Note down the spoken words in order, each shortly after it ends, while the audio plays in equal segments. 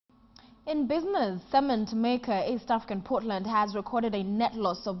In business, cement maker East African Portland has recorded a net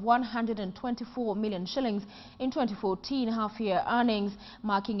loss of 124 million shillings in 2014 half-year earnings,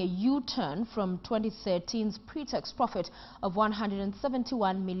 marking a U-turn from 2013's pretax profit of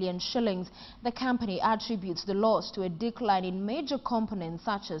 171 million shillings. The company attributes the loss to a decline in major components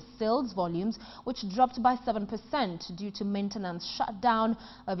such as sales volumes, which dropped by 7% due to maintenance shutdown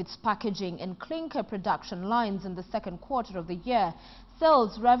of its packaging and clinker production lines in the second quarter of the year.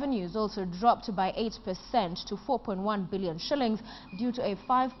 Sales revenues also dropped by 8% to 4.1 billion shillings due to a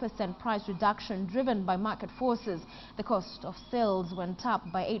 5% price reduction driven by market forces. The cost of sales went up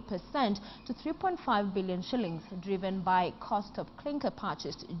by 8% to 3.5 billion shillings, driven by cost of clinker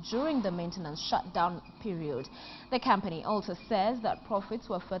purchased during the maintenance shutdown period. The company also says that profits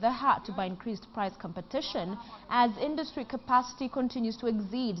were further hurt by increased price competition as industry capacity continues to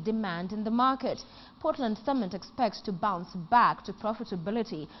exceed demand in the market. Portland Cement expects to bounce back to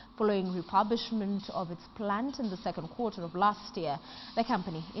profitability following refurbishment of its plant in the second quarter of last year. The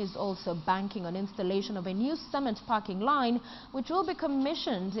company is also banking on installation of a new cement packing line, which will be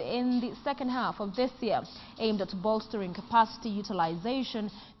commissioned in the second half of this year, aimed at bolstering capacity utilization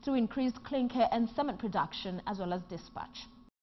through increased clinker and cement production as well as dispatch.